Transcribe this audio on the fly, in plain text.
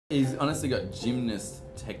He's honestly got gymnast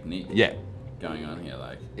technique going on here.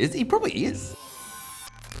 Like, He probably is.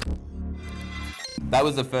 That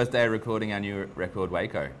was the first day of recording our new record,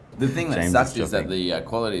 Waco. The thing that James sucked is that the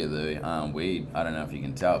quality of the weed, I don't know if you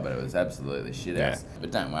can tell, but it was absolutely shit ass.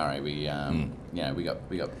 But don't worry, we you know, we got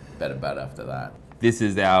better bud after that. This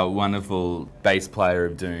is our wonderful bass player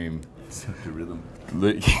of doom, Such a rhythm.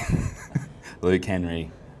 Luke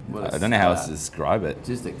Henry. What a I don't know how else sellout. to describe it.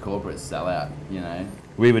 Just a corporate sellout, you know.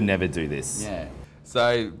 We would never do this. Yeah.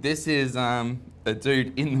 So this is a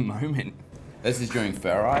dude in the moment. This is during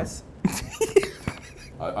Fur Eyes.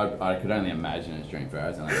 I could only imagine it's during Fur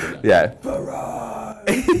Eyes. And I didn't. Yeah. Fur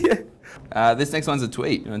Eyes! This next one's a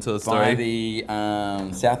tweet. You want to tell the story? By the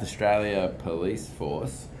South Australia Police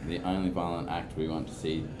Force, the only violent act we want to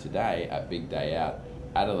see today at Big Day Out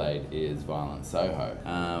Adelaide is violent Soho.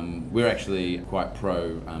 We're actually quite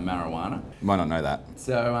pro marijuana. Might not know that.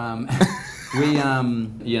 So we,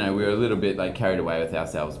 you know, we were a little bit like carried away with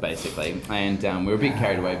ourselves basically, and we were a bit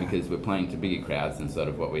carried away because we're playing to bigger crowds than sort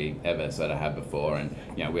of what we ever sort of had before, and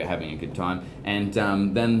you know, we were having a good time. And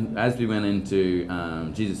then as we went into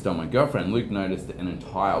Jesus Stole My Girlfriend, Luke noticed an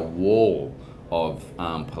entire wall of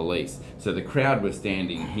police. So the crowd was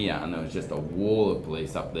standing here, and there was just a wall of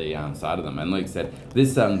police up the side of them. And Luke said,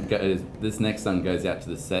 "This next song goes out to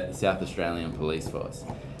the South Australian Police Force,"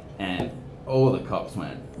 and all the cops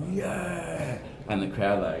went, "Yeah!" And the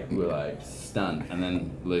crowd were like stunned. And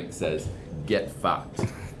then Luke says, "Get fucked."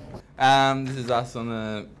 This is us on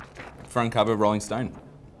the front cover of Rolling Stone.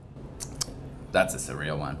 That's a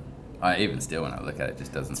surreal one. Even still, when I look at it,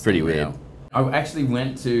 just doesn't. It's pretty weird. Real. I actually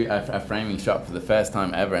went to a framing shop for the first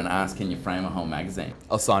time ever and asked, "Can you frame a whole magazine?"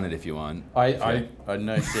 I'll sign it if you want. I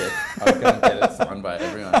no shit. I was going to get it signed by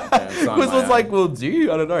everyone. Because it's like, well, do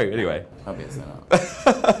you? I don't know. Anyway. Obviously not.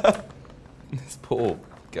 This poor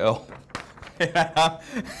girl. The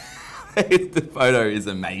photo is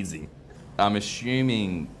amazing. I'm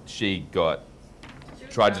assuming she tried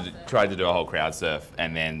to do a whole crowd surf,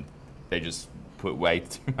 and then they just put way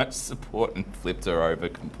too much support and flipped her over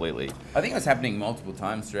completely. I think it was happening multiple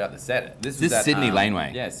times throughout the set. This was at, Sydney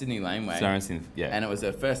Laneway. Yeah, Sydney Laneway. Yeah. And it was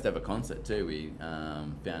her first ever concert too, we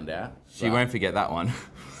found out. She won't forget that one.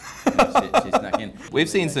 she snuck in. We've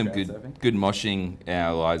seen some good moshing in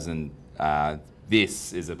our lives, and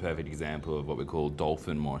this is a perfect example of what we call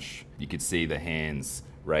dolphin mosh. You could see the hands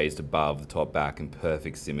raised above the top back in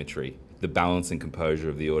perfect symmetry. The balance and composure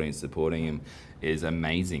of the audience supporting him is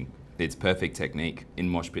amazing. It's perfect technique. In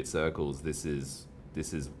mosh pit circles, this is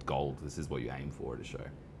gold. This is what you aim for at a show.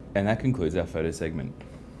 And that concludes our photo segment.